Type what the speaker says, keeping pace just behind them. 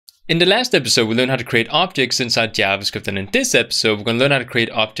In the last episode, we learned how to create objects inside JavaScript, and in this episode, we're going to learn how to create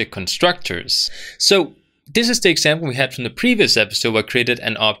object constructors. So this is the example we had from the previous episode where I created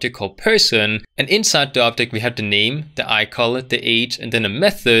an object called person, and inside the object we have the name, the eye color, the age, and then a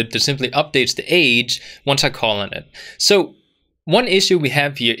method that simply updates the age once I call on it. So one issue we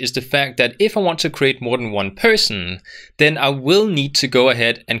have here is the fact that if I want to create more than one person, then I will need to go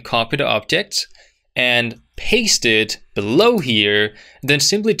ahead and copy the object and paste it below here, and then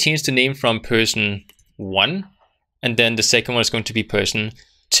simply change the name from person 1, and then the second one is going to be person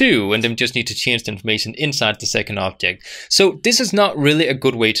 2, and then we just need to change the information inside the second object. So this is not really a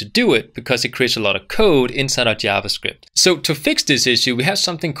good way to do it because it creates a lot of code inside our JavaScript. So to fix this issue, we have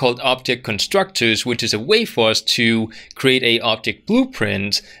something called object constructors, which is a way for us to create a object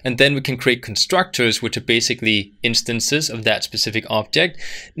blueprint, and then we can create constructors, which are basically instances of that specific object.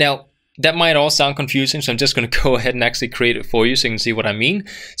 Now, that might all sound confusing, so I'm just going to go ahead and actually create it for you so you can see what I mean.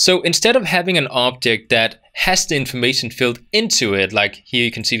 So instead of having an object that has the information filled into it, like here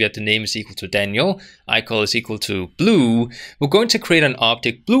you can see that the name is equal to Daniel, eye color is equal to blue, we're going to create an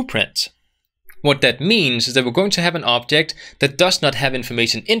object blueprint. What that means is that we're going to have an object that does not have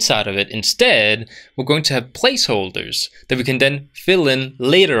information inside of it. Instead, we're going to have placeholders that we can then fill in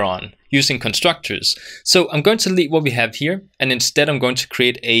later on using constructors. So I'm going to delete what we have here, and instead I'm going to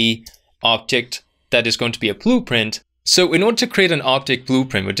create a object that is going to be a blueprint. So in order to create an object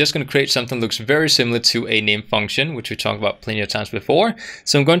blueprint, we're just going to create something that looks very similar to a name function, which we talked about plenty of times before.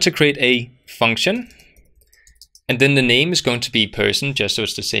 So I'm going to create a function, and then the name is going to be person, just so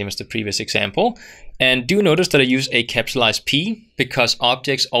it's the same as the previous example. And do notice that I use a capitalized P because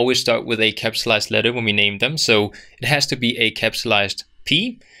objects always start with a capitalized letter when we name them. So it has to be a capitalized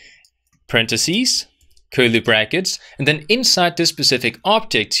P, parentheses, curly brackets, and then inside this specific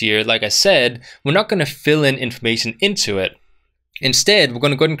object here, like I said, we're not going to fill in information into it. Instead, we're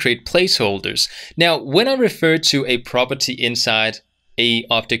going to go ahead and create placeholders. Now, when I refer to a property inside a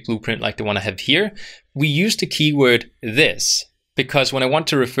object blueprint like the one I have here, we use the keyword this, because when I want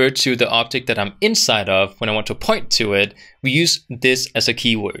to refer to the object that I'm inside of, when I want to point to it, we use this as a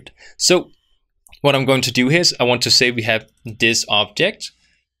keyword. So what I'm going to do here is I want to say we have this object,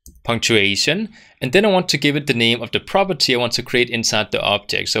 punctuation, and then I want to give it the name of the property I want to create inside the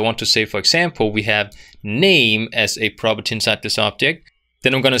object. So I want to say, for example, we have name as a property inside this object.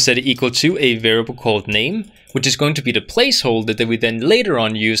 Then I'm going to set it equal to a variable called name, which is going to be the placeholder that we then later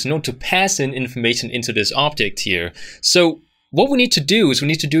on use in order to pass in information into this object here. So what we need to do is we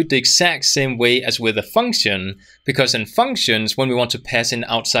need to do it the exact same way as with a function, because in functions, when we want to pass in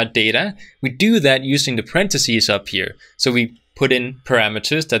outside data, we do that using the parentheses up here. So we put in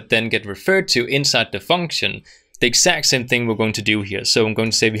parameters that then get referred to inside the function. The exact same thing we're going to do here. So I'm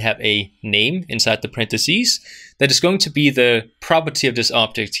going to say we have a name inside the parentheses that is going to be the property of this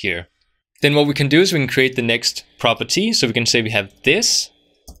object here. Then what we can do is we can create the next property. So we can say we have this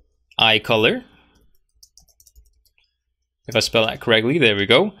eye color. If I spell that correctly, there we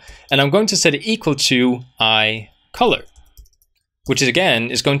go. And I'm going to set it equal to eye color, which is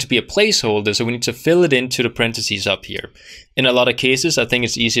again is going to be a placeholder, so we need to fill it into the parentheses up here. In a lot of cases, I think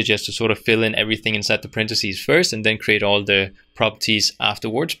it's easier just to sort of fill in everything inside the parentheses first and then create all the properties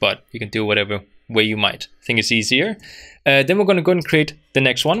afterwards, but you can do whatever way you might think it's easier. Then we're going to go and create the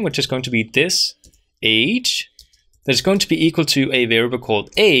next one, which is going to be this age. That's going to be equal to a variable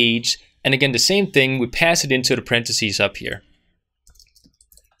called age, and again the same thing, we pass it into the parentheses up here,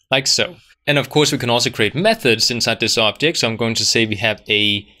 like so. And of course, we can also create methods inside this object. So I'm going to say we have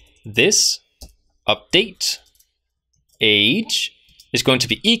a this update age is going to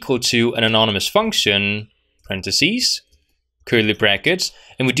be equal to an anonymous function, parentheses, curly brackets.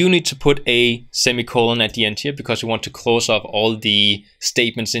 And we do need to put a semicolon at the end here because we want to close off all the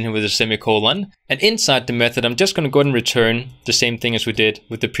statements in here with a semicolon. And inside the method, I'm just going to go ahead and return the same thing as we did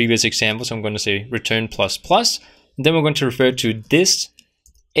with the previous example. So I'm going to say return plus plus. And then we're going to refer to this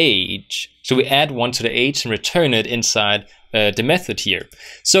age. So we add 1 to the age and return it inside the method here.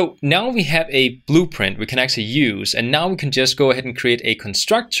 So now we have a blueprint we can actually use, and now we can just go ahead and create a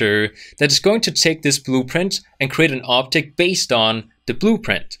constructor that is going to take this blueprint and create an object based on the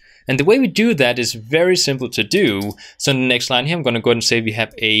blueprint. And the way we do that is very simple to do. So in the next line here, I'm going to go ahead and say we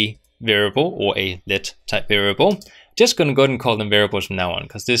have a variable or a let type variable. Just going to go ahead and call them variables from now on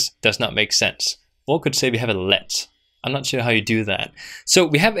because this does not make sense. Or could say we have a let. I'm not sure how you do that. So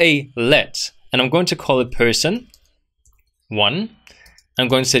we have a let, and I'm going to call it person 1. I'm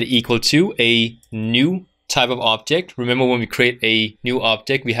going to set it equal to a new type of object. Remember, when we create a new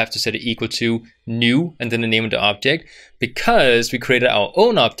object, we have to set it equal to new and then the name of the object. Because we created our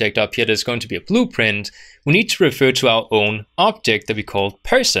own object up here that's going to be a blueprint, we need to refer to our own object that we call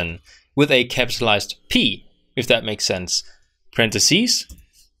person with a capitalized P, if that makes sense. Parentheses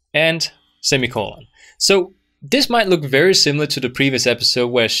and semicolon. So this might look very similar to the previous episode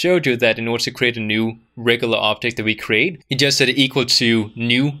where I showed you that in order to create a new regular object that we create, you just set it equal to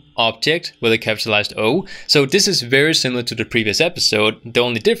new object with a capitalized O. So this is very similar to the previous episode. The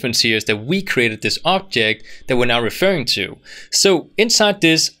only difference here is that we created this object that we're now referring to. So inside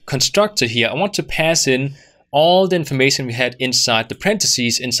this constructor here, I want to pass in all the information we had inside the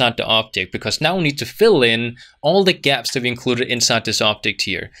parentheses inside the object, because now we need to fill in all the gaps that we included inside this object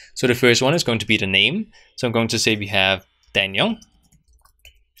here. So the first one is going to be the name. So I'm going to say we have Daniel.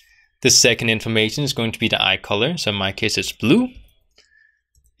 The second information is going to be the eye color. So in my case, it's blue.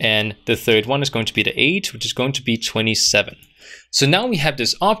 And the third one is going to be the age, which is going to be 27. So now we have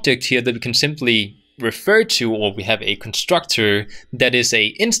this object here that we can simply refer to, or we have a constructor that is a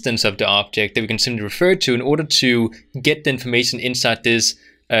instance of the object that we can simply refer to in order to get the information inside this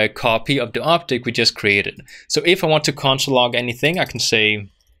copy of the object we just created. So if I want to console log anything, I can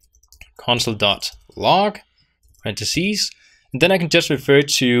say console.log parentheses, and then I can just refer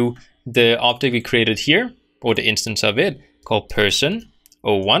to the object we created here, or the instance of it, called person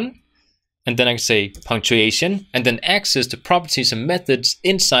 01. And then I can say punctuation, and then access the properties and methods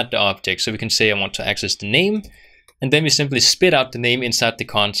inside the object. So we can say I want to access the name, and then we simply spit out the name inside the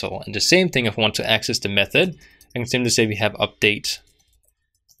console. And the same thing if I want to access the method, I can simply say we have update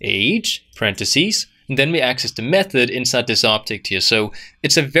age, parentheses, and then we access the method inside this object here. So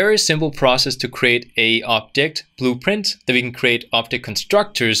it's a very simple process to create a object blueprint that we can create object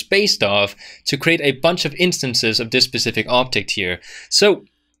constructors based off to create a bunch of instances of this specific object here. So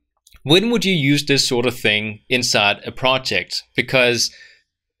when would you use this sort of thing inside a project? Because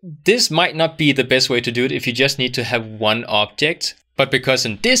this might not be the best way to do it if you just need to have one object. But because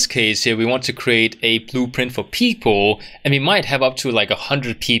in this case here, we want to create a blueprint for people, and we might have up to like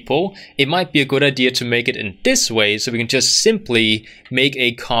 100 people, it might be a good idea to make it in this way, so we can just simply make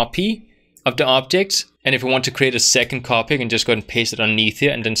a copy of the object. And if we want to create a second copy, I can just go ahead and paste it underneath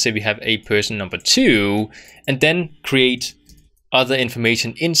here, and then say we have a person number 2, and then create other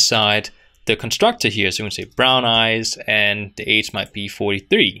information inside the constructor here. So we can say brown eyes, and the age might be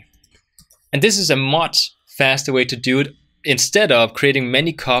 43. And this is a much faster way to do it, instead of creating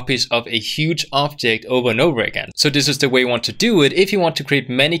many copies of a huge object over and over again. So this is the way you want to do it if you want to create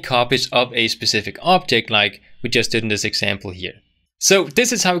many copies of a specific object like we just did in this example here. So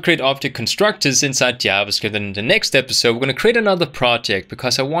this is how we create object constructors inside JavaScript, and in the next episode we're going to create another project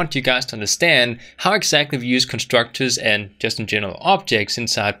because I want you guys to understand how exactly we use constructors and just in general objects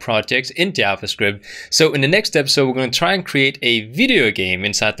inside projects in JavaScript. So in the next episode we're going to try and create a video game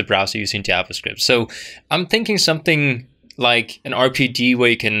inside the browser using JavaScript. So I'm thinking something like an RPG where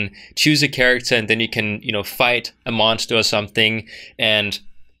you can choose a character and then you can, fight a monster or something, and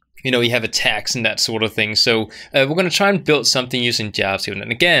you have attacks and that sort of thing. So we're going to try and build something using JavaScript.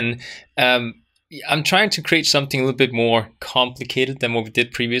 And again, I'm trying to create something a little bit more complicated than what we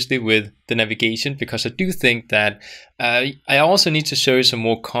did previously with the navigation, because I do think that I also need to show you some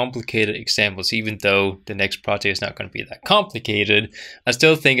more complicated examples. Even though the next project is not going to be that complicated, I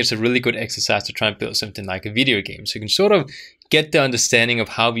still think it's a really good exercise to try and build something like a video game. So you can sort of get the understanding of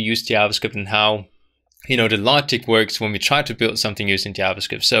how we use JavaScript and how the logic works when we try to build something using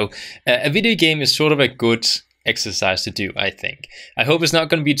JavaScript. So a video game is sort of a good exercise to do, I think. I hope it's not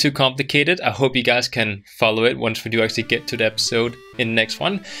going to be too complicated. I hope you guys can follow it once we do actually get to the episode in the next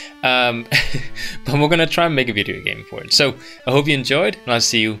one. But we're going to try and make a video game for it. So I hope you enjoyed, and I'll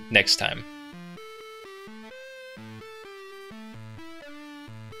see you next time.